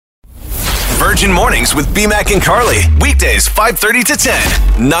Virgin Mornings with BMAC and Carly. Weekdays 5:30 to 10.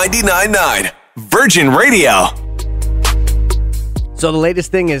 99.9 Virgin Radio. So the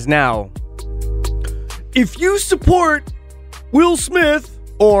latest thing is now, if you support Will Smith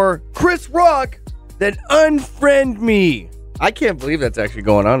or Chris Rock, then unfriend me. I can't believe that's actually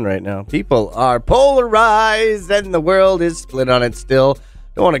going on right now. People are polarized and the world is split on it still.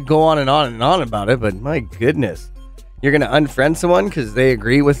 Don't want to go on and on and on about it, but my goodness. You're going to unfriend someone because they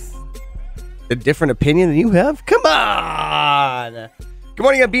agree with a different opinion than you have? Come on! Good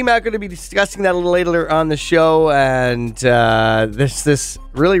morning, I'm BMAC. Going to be discussing that a little later on the show, and there's this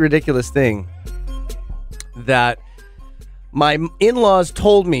really ridiculous thing that my in-laws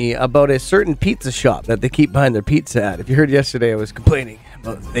told me about a certain pizza shop that they keep buying their pizza at. If you heard yesterday, I was complaining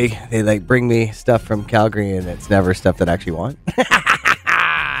about they like bring me stuff from Calgary, and it's never stuff that I actually want.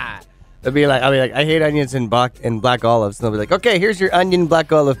 I'll be like, I hate onions and black olives. And they'll be like, okay, here's your onion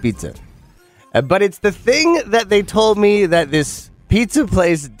black olive pizza. But it's the thing that they told me that this pizza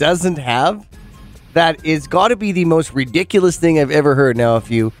place doesn't have that is got to be the most ridiculous thing I've ever heard. Now, if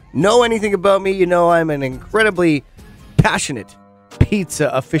you know anything about me, you know I'm an incredibly passionate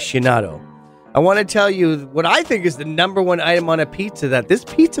pizza aficionado. I want to tell you what I think is the number one item on a pizza that this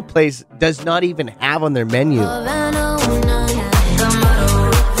pizza place does not even have on their menu.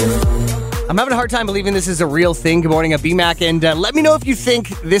 I'm having a hard time believing this is a real thing. Good morning, I'm BMAC, and let me know if you think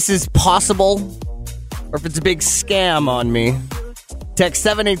this is possible or if it's a big scam on me. Text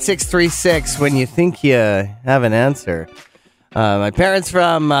 78636 when you think you have an answer. My parents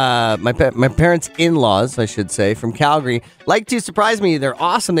in-laws, I should say, from Calgary, like to surprise me. They're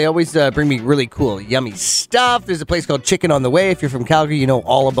awesome. They always bring me really cool, yummy stuff. There's a place called Chicken on the Way. If you're from Calgary, you know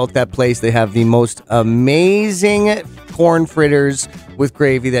all about that place. They have the most amazing corn fritters with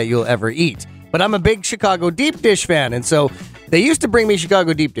gravy that you'll ever eat. But I'm a big Chicago deep dish fan, and so they used to bring me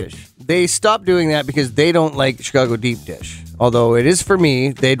Chicago deep dish. They stopped doing that because they don't like Chicago deep dish. Although it is for me,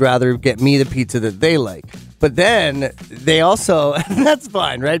 they'd rather get me the pizza that they like. But then they also, that's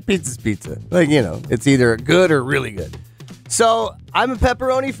fine, right? Pizza's pizza. Like, you know, it's either good or really good. So I'm a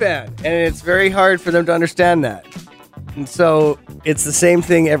pepperoni fan, and it's very hard for them to understand that. And so it's the same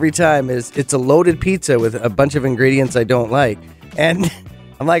thing every time. It's a loaded pizza with a bunch of ingredients I don't like. And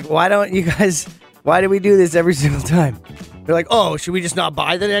I'm like, why do we do this every single time? They're like, oh, should we just not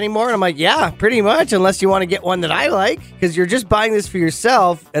buy that anymore? And I'm like, yeah, pretty much, unless you want to get one that I like, because you're just buying this for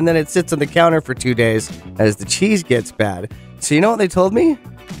yourself, and then it sits on the counter for 2 days as the cheese gets bad. So you know what they told me?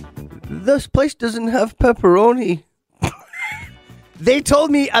 This place doesn't have pepperoni. They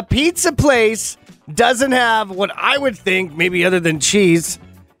told me a pizza place doesn't have what I would think, maybe other than cheese,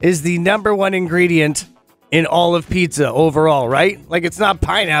 is the number one ingredient in all of pizza overall, right? Like, it's not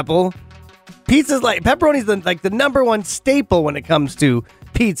pineapple. Pizza's like, pepperoni's the number one staple when it comes to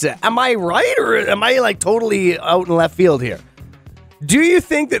pizza. Am I right, or am I like totally out in left field here? Do you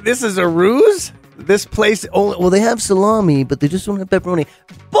think that this is a ruse? This place only, well, they have salami, but they just don't have pepperoni.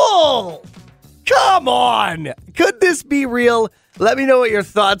 Bull! Come on! Could this be real? Let me know what your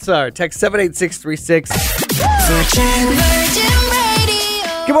thoughts are. Text 78636.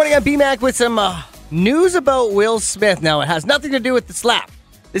 Good morning, I'm BMAC with some news about Will Smith. Now, it has nothing to do with the slap.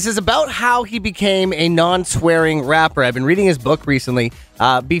 This is about how he became a non-swearing rapper. I've been reading his book recently,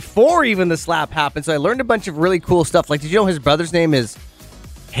 before even the slap happened, so I learned a bunch of really cool stuff. Like, did you know his brother's name is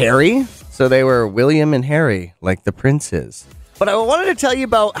Harry? So they were William and Harry, like the princes. But I wanted to tell you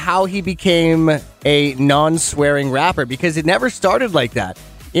about how he became a non-swearing rapper, because it never started like that.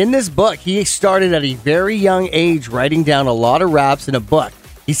 In this book, he started at a very young age writing down a lot of raps in a book.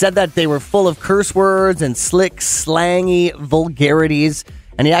 He said that they were full of curse words and slick, slangy vulgarities.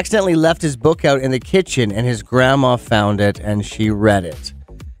 And he accidentally left his book out in the kitchen, and his grandma found it, and she read it.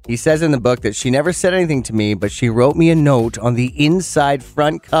 He says in the book that she never said anything to me, but she wrote me a note on the inside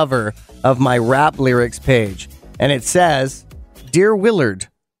front cover of my rap lyrics page. And it says, "Dear Willard,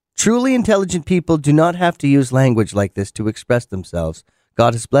 truly intelligent people do not have to use language like this to express themselves.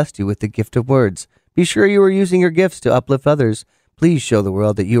 God has blessed you with the gift of words. Be sure you are using your gifts to uplift others. Please show the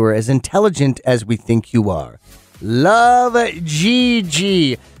world that you are as intelligent as we think you are. Love,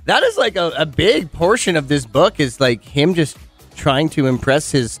 GG." That is like a big portion of this book is like him just trying to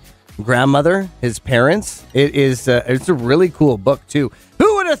impress his grandmother, his parents. It's a really cool book too.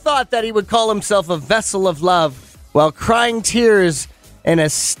 Who would have thought that he would call himself a vessel of love while crying tears and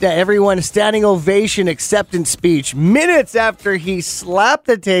everyone standing ovation acceptance speech minutes after he slapped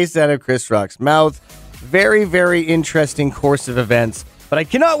the taste out of Chris Rock's mouth? Very, very interesting course of events. But I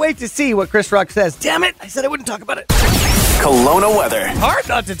cannot wait to see what Chris Rock says. Damn it, I said I wouldn't talk about it. Kelowna weather. Hard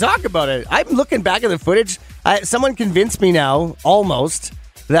not to talk about it. I'm looking back at the footage. Someone convinced me now, almost,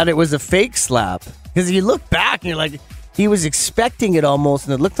 that it was a fake slap. Because you look back and you're like, he was expecting it almost,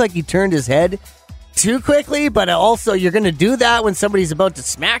 and it looked like he turned his head too quickly, but also you're going to do that when somebody's about to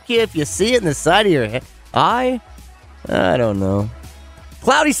smack you if you see it in the side of your head. I don't know.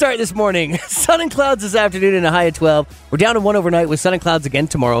 Cloudy start this morning. Sun and clouds this afternoon and a high of 12. We're down to 1 overnight with sun and clouds again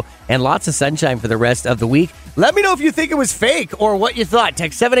tomorrow and lots of sunshine for the rest of the week. Let me know if you think it was fake or what you thought.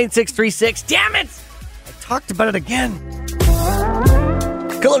 Text 78636. Damn it! I talked about it again.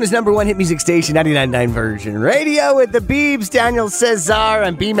 Kelowna's number one hit music station, 99.9 Virgin Radio with the Beebs, Daniel Cesar,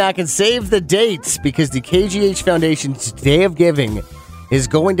 and BMAC, and save the dates because the KGH Foundation's Day of Giving is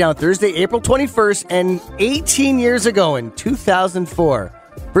going down Thursday, April 21st, and 18 years ago in 2004.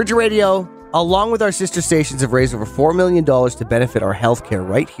 Virgin Radio, along with our sister stations, have raised over $4 million to benefit our healthcare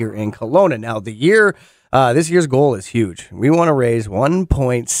right here in Kelowna. Now, this year's goal is huge. We want to raise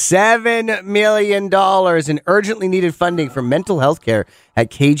 $1.7 million in urgently needed funding for mental health care at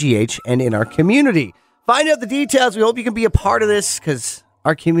KGH and in our community. Find out the details. We hope you can be a part of this because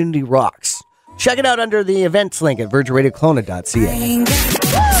our community rocks. Check it out under the events link at virginradiokelowna.ca.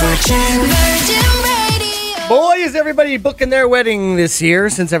 Boy, is everybody booking their wedding this year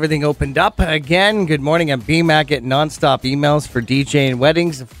since everything opened up. Again, good morning. I'm BMAC, getting nonstop emails for DJing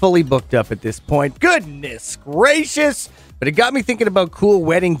weddings. Fully booked up at this point. Goodness gracious. But it got me thinking about cool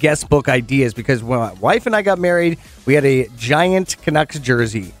wedding guest book ideas because when my wife and I got married, we had a giant Canucks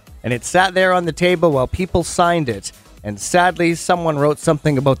jersey. And it sat there on the table while people signed it. And sadly, someone wrote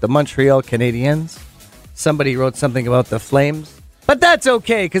something about the Montreal Canadiens. Somebody wrote something about the Flames. But that's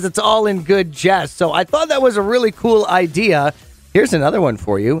okay, because it's all in good jest. So I thought that was a really cool idea. Here's another one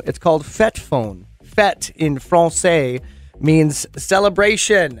for you. It's called Fête Phone. Fête in Francais means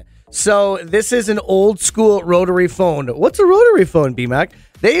celebration. So this is an old school rotary phone. What's a rotary phone, BMAC?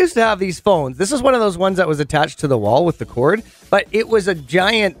 They used to have these phones. This is one of those ones that was attached to the wall with the cord. But it was a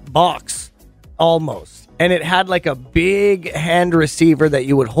giant box, almost. And it had like a big hand receiver that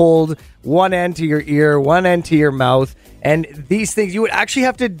you would hold one end to your ear, one end to your mouth. And these things, you would actually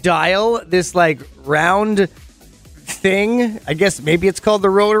have to dial this like round thing. I guess maybe it's called the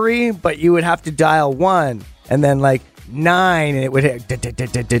rotary, but you would have to dial 1 and then like 9 and it would hit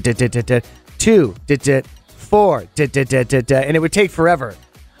 2, 4, and it would take forever.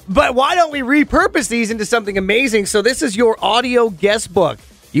 But why don't we repurpose these into something amazing? So this is your audio guest book.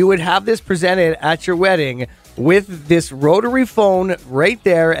 You would have this presented at your wedding with this rotary phone right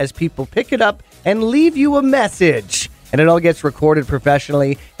there as people pick it up and leave you a message. And it all gets recorded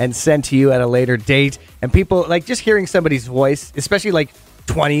professionally and sent to you at a later date. And people, like just hearing somebody's voice, especially like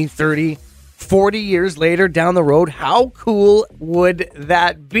 20, 30, 40 years later down the road, how cool would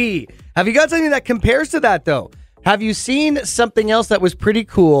that be? Have you got something that compares to that, though? Have you seen something else that was pretty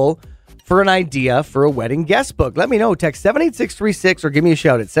cool for an idea for a wedding guest book? Let me know. Text 78636 or give me a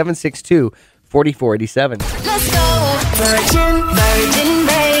shout at 762-4487. Let's go, Virgin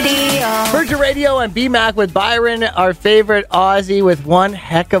Radio. Virgin Radio and BMAC with Byron, our favorite Aussie, with one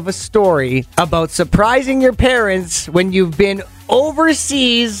heck of a story about surprising your parents when you've been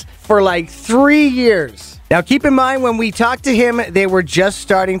overseas for like 3 years. Now, keep in mind, when we talked to him, they were just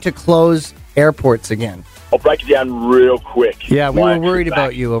starting to close airports again. I'll break it down real quick. Yeah, we were worried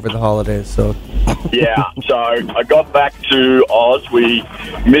about you over the holidays, so... Yeah, so I got back to Oz. We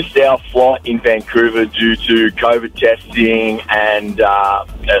missed our flight in Vancouver due to COVID testing and a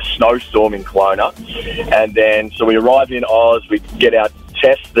snowstorm in Kelowna. And then, so we arrive in Oz, we get our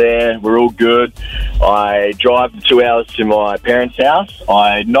test there, we're all good. I drive 2 hours to my parents' house.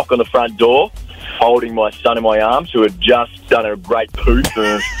 I knock on the front door, holding my son in my arms, who had just done a great poo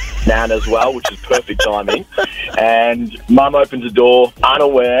for Nan as well, which is perfect timing. And Mum opens the door,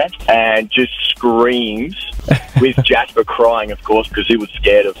 unaware, and just screams, with Jasper crying, of course, because he was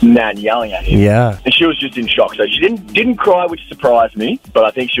scared of Nan yelling at him. Yeah. And she was just in shock. So she didn't cry, which surprised me, but I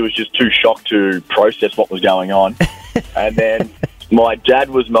think she was just too shocked to process what was going on. And then my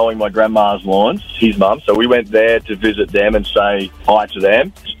dad was mowing my grandma's lawns, his mum, so we went there to visit them and say hi to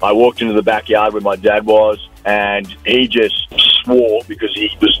them. I walked into the backyard where my dad was, and he just swore because he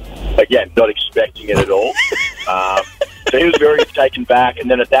was, again, not expecting it at all. So he was very taken back, and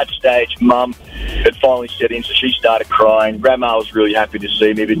then at that stage, Mum had finally set in, so she started crying. Grandma was really happy to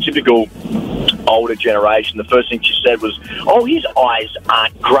see me, but typical older generation, the first thing she said was, "Oh, his eyes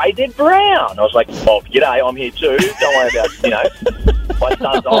aren't grey, they're brown." I was like, "Oh, g'day, I'm here too. Don't worry about, my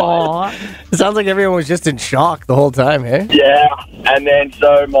son's eyes. It sounds like everyone was just in shock the whole time, hey? Yeah, and then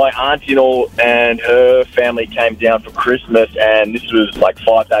so my auntie and her family came down for Christmas, and this was like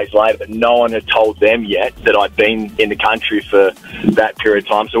 5 days later, but no one had told them yet that I'd been in the country for that period of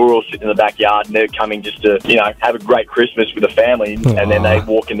time. So we were all sitting in the backyard, and they're coming just to, have a great Christmas with the family. And then they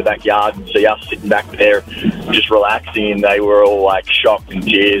walk in the backyard and see us sitting back there just relaxing, and they were all like shocked and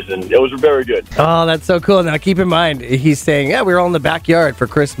tears, and it was very good. Oh, that's so cool. Now, keep in mind, he's saying, yeah, we were all in the backyard for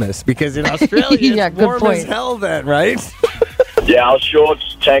Christmas, because in Australia, Yeah, it's good warm point. as hell then, right? Yeah, I was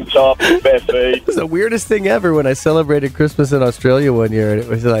shorts, tank top, bare feet. It was the weirdest thing ever when I celebrated Christmas in Australia one year, and it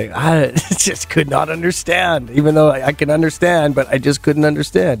was like, I just could not understand, even though I can understand, but I just couldn't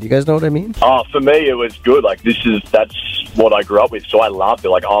understand. You guys know what I mean? Oh, for me, it was good. Like, that's what I grew up with, so I loved it.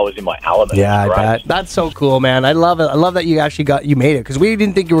 Like, I was in my element. Yeah, It was I great. bet. That's so cool, man. I love it. I love that you actually made it, because we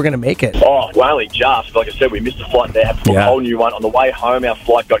didn't think you were going to make it. Oh, well, only just. Like I said, we missed a flight there, had to book Yeah. a whole new one. On the way home, our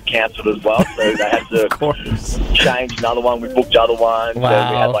flight got cancelled as well, so they had to Of course. change another one. We booked other ones. Wow. And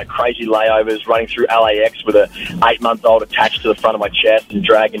we had like crazy layovers running through LAX with a 8-month-old attached to the front of my chest and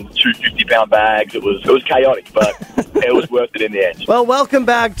dragging 2 50-pound bags. It was chaotic, but it was worth it in the end. Well, welcome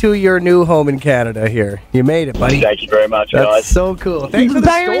back to your new home in Canada here. You made it, buddy. Thank you very much, That's guys. so cool. Thanks for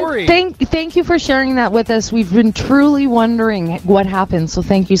the story. Thank you for sharing that with us. We've been truly wondering what happened, so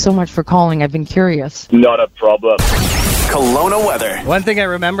thank you so much for calling. I've been curious. Not a problem. Kelowna weather. One thing I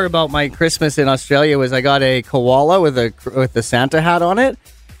remember about my Christmas in Australia was I got a koala with the Santa hat on it,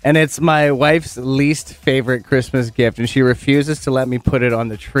 and it's my wife's least favorite Christmas gift, and she refuses to let me put it on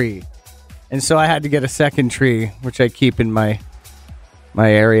the tree. And so I had to get a second tree, which I keep in my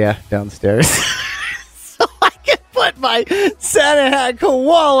area downstairs. So I can put my Santa hat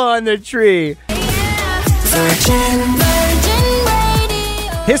koala on the tree. Virgin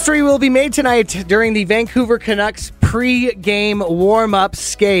Radio. History will be made tonight during the Vancouver Canucks pre-game warm-up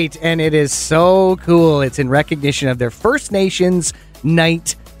skate, and it is so cool. It's in recognition of their First Nations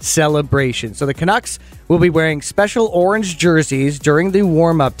night celebration. So the Canucks will be wearing special orange jerseys during the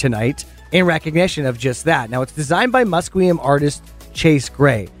warm-up tonight in recognition of just that. Now, it's designed by Musqueam artist Chase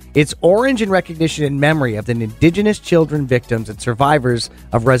Gray. It's orange in recognition and memory of the Indigenous children victims and survivors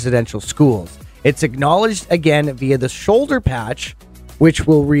of residential schools. It's acknowledged again via the shoulder patch, which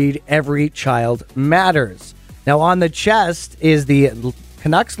will read "Every Child Matters." Now, on the chest is the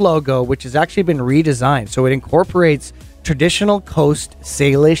Canucks logo, which has actually been redesigned. So it incorporates traditional Coast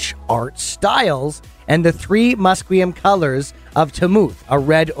Salish art styles and the 3 Musqueam colors of Tamuth, a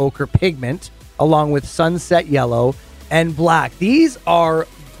red ochre pigment, along with sunset yellow and black. These are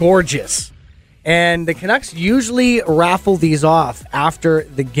gorgeous. And the Canucks usually raffle these off after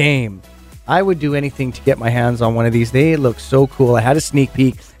the game. I would do anything to get my hands on one of these. They look so cool. I had a sneak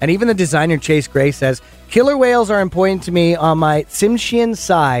peek. And even the designer, Chase Gray, says, killer whales are important to me on my Tsimshian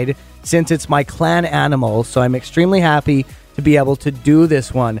side since it's my clan animal. So I'm extremely happy to be able to do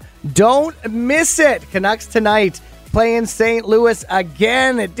this one. Don't miss it. Canucks tonight playing St. Louis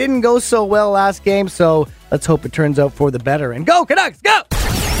again. It didn't go so well last game, so let's hope it turns out for the better. And go, Canucks, go!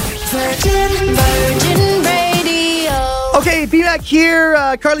 Virgin Radio. Okay, be back here.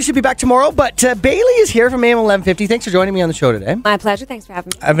 Carly should be back tomorrow, but Bailey is here from AM 1150. Thanks for joining me on the show today. My pleasure. Thanks for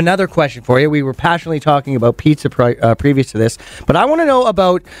having me. I have another question for you. We were passionately talking about pizza previous to this, but I want to know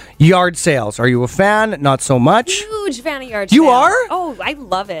about yard sales. Are you a fan? Not so much. Huge fan of yard You sales. are? Oh, I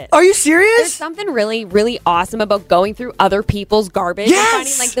love it. Are you There's serious? something really, really awesome about going through other people's garbage Yes! and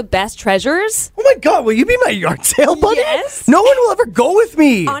finding like the best treasures. Oh my God, will you be my yard sale buddy? Yes. No one will ever go with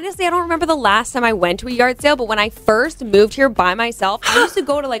me. Honestly, I don't remember the last time I went to a yard sale, but when I first moved here by myself, I used to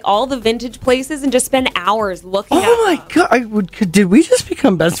go to like all the vintage places and just spend hours looking at Oh my them. God, did we just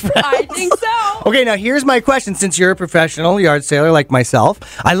become best friends? I think so. Okay, now here's my question. Since you're a professional yard sailor like myself,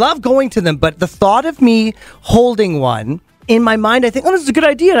 I love going to them, but the thought of me holding one, in my mind, I think, oh, this is a good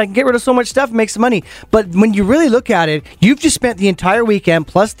idea. I can get rid of so much stuff and make some money. But when you really look at it, you've just spent the entire weekend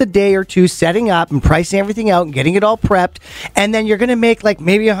plus the day or two setting up and pricing everything out and getting it all prepped, and then you're going to make like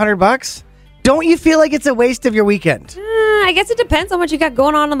maybe $100. Don't you feel like it's a waste of your weekend? I guess it depends on what you got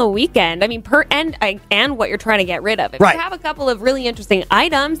going on the weekend. I mean, and what you're trying to get rid of. If Right. you have a couple of really interesting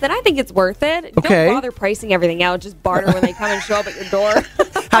items, then I think it's worth it. Okay. Don't bother pricing everything out. Just barter when they come and show up at your door.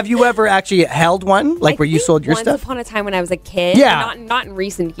 Have you ever actually held one, like where you think sold your once stuff? upon a time when I was a kid. Yeah. Not in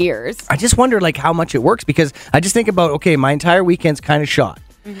recent years. I just wonder like how much it works, because I just think about, okay, my entire weekend's kind of shot,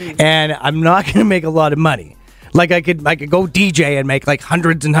 and I'm not going to make a lot of money. Like I could go DJ and make like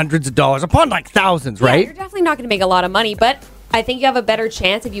hundreds and hundreds of dollars upon like thousands, Yeah, right? you're definitely not going to make a lot of money, but I think you have a better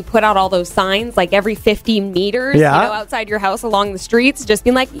chance if you put out all those signs like every 50 meters, Yeah. outside your house along the streets, just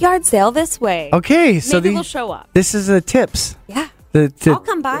being like, yard sale this way. Okay, so Maybe the- they'll show up. This is the tips. Yeah. I'll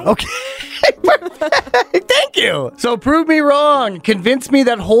come by. Okay. Perfect. Thank you. So prove me wrong. Convince me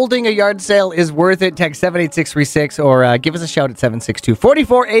that holding a yard sale is worth it. Text 78636 or give us a shout at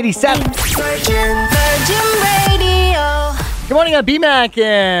 762-4487. Virgin Radio. Good morning, I'm BMAC,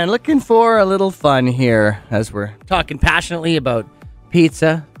 and looking for a little fun here as we're talking passionately about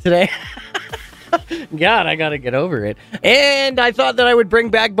pizza today. God, I gotta get over it. And I thought that I would bring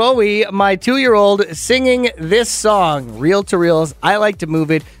back Bowie, my 2-year-old, singing this song, Reel to Reels. I like to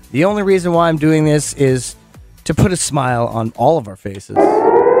move it. The only reason why I'm doing this is to put a smile on all of our faces.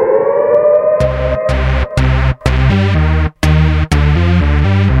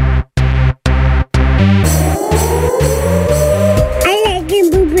 I like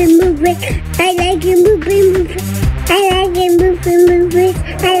it, move it. I like it, move it. I like it, move it.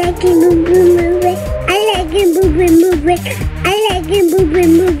 I like it, move it. I like it, move it. I like it, move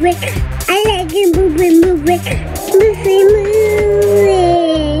it. I like it, move it.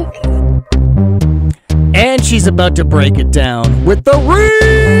 And she's about to break it down with the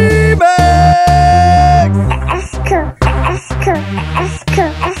remix! Esco.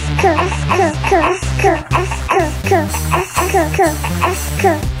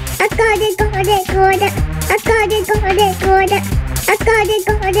 I got it.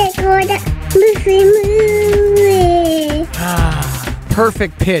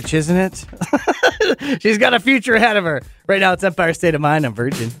 Perfect pitch, isn't it? She's got a future ahead of her. Right now, it's Empire State of Mind. I'm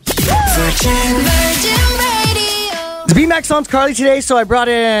Virgin. Virgin Radio. It's BMAC Songs Carly today, so I brought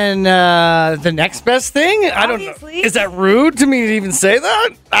in the next best thing. I don't know. Obviously. Is that rude to me to even say that?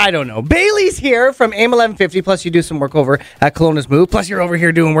 I don't know. Bailey's here from AIM 1150, plus you do some work over at Kelowna's Move, plus you're over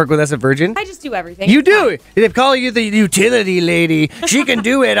here doing work with us at Virgin. I just do everything. You It's do. fine. They call you the utility lady. She can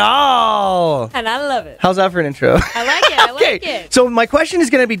do it all. And I love it. How's that for an intro? I like it. I like it. So my question is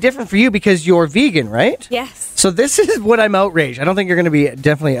going to be different for you because you're vegan, right? Yes. So this is what I'm outraged. I don't think you're going to be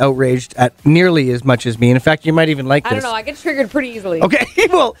definitely outraged at nearly as much as me. And in fact, you might even like this. I don't know. I get triggered pretty easily. Okay,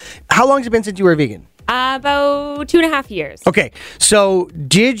 well, how long has it been since you were vegan? About 2.5 years. Okay, so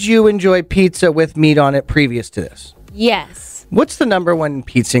did you enjoy pizza with meat on it previous to this? Yes. What's the number one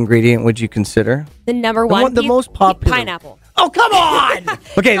pizza ingredient would you consider? The number The one. one- the most popular. Pineapple. Oh, come on!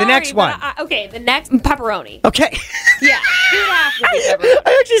 Okay, the Sorry, next but one. okay, the next pepperoni. Okay. Yeah. It would have to be pepperoni.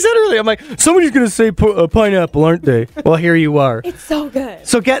 I actually said earlier, I'm like, somebody's going to say pineapple, aren't they? Well, here you are. It's so good.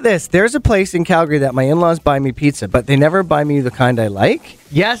 So get this. There's a place in Calgary that my in-laws buy me pizza, but they never buy me the kind I like.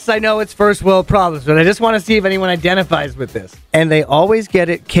 Yes, I know it's first world problems, but I just want to see if anyone identifies with this. And they always get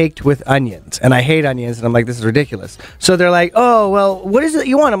it caked with onions. And I hate onions, and I'm like, this is ridiculous. So they're like, oh, well, what is it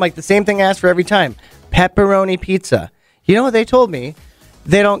you want? I'm like, the same thing I ask for every time. Pepperoni pizza. You know what they told me?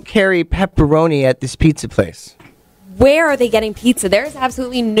 They don't carry pepperoni at this pizza place. Where are they getting pizza? There's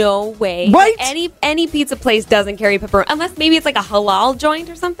absolutely no way What? that any pizza place doesn't carry pepperoni, unless maybe it's like a halal joint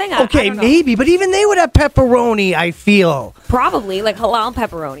or something. I Okay, don't know. maybe, but even they would have pepperoni, I feel. Probably like halal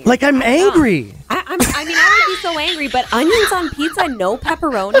pepperoni. Like, I'm angry. I mean, I would be so angry, but onions on pizza, no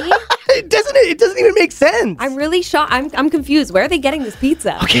pepperoni. It doesn't even make sense. I'm really shocked. I'm confused. Where are they getting this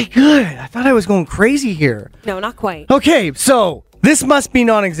pizza? Okay, good. I thought I was going crazy here. No, not quite. Okay, so this must be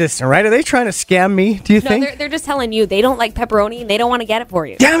non-existent, right? Are they trying to scam me, do you No, think? they're just telling you they don't like pepperoni and they don't want to get it for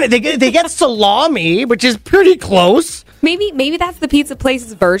you. Damn it, they get salami, which is pretty close. Maybe that's the pizza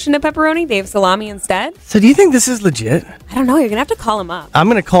place's version of pepperoni. They have salami instead. So do you think this is legit? I don't know. You're gonna have to call them up. I'm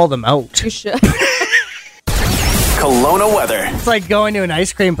going to call them out. You should. Kelowna weather. It's like going to an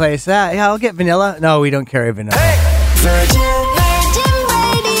ice cream place. Yeah, I'll get vanilla. No, we don't carry vanilla. Virgin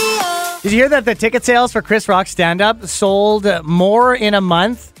Radio. Did you hear that the ticket sales for Chris Rock's stand-up sold more in a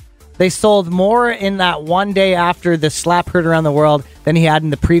month? They sold more in that one day after the slap heard around the world than he had in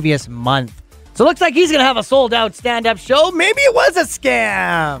the previous month. So it looks like he's going to have a sold-out stand-up show. Maybe it was a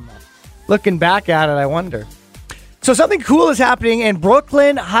scam. Looking back at it, I wonder. So something cool is happening in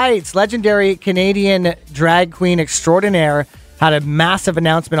Brooklyn Heights. Legendary Canadian drag queen extraordinaire had a massive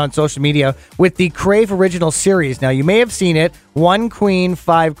announcement on social media with the Crave Original Series. Now, you may have seen it, 1 Queen,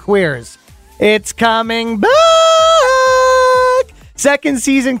 5 Queers. It's coming back! Second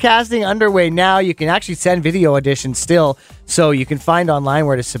season casting underway now. You can actually send video auditions still, so you can find online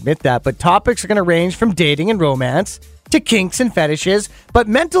where to submit that. But topics are going to range from dating and romance to kinks and fetishes, but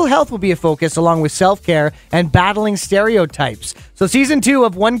mental health will be a focus along with self-care and battling stereotypes. So season 2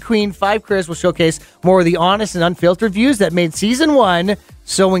 of 1 Queen, 5 Queers will showcase more of the honest and unfiltered views that made season 1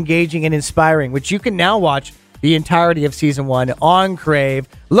 so engaging and inspiring, which you can now watch the entirety of season 1 on Crave.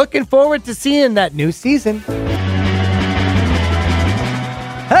 Looking forward to seeing that new season.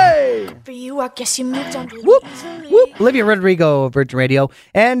 Hey! For you, I guess you moved on really Whoop, easily. whoop. Olivia Rodrigo, Virgin Radio.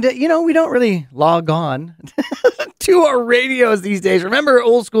 And, we don't really log on too to our radios these days. Remember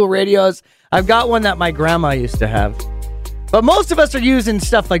old school radios? I've got one that my grandma used to have. But most of us are using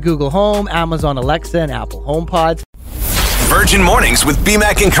stuff like Google Home, Amazon Alexa, and Apple HomePods. Virgin Mornings with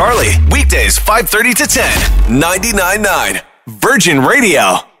BMAC and Carly. Weekdays 5:30 to 10. 99.9 Virgin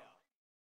Radio.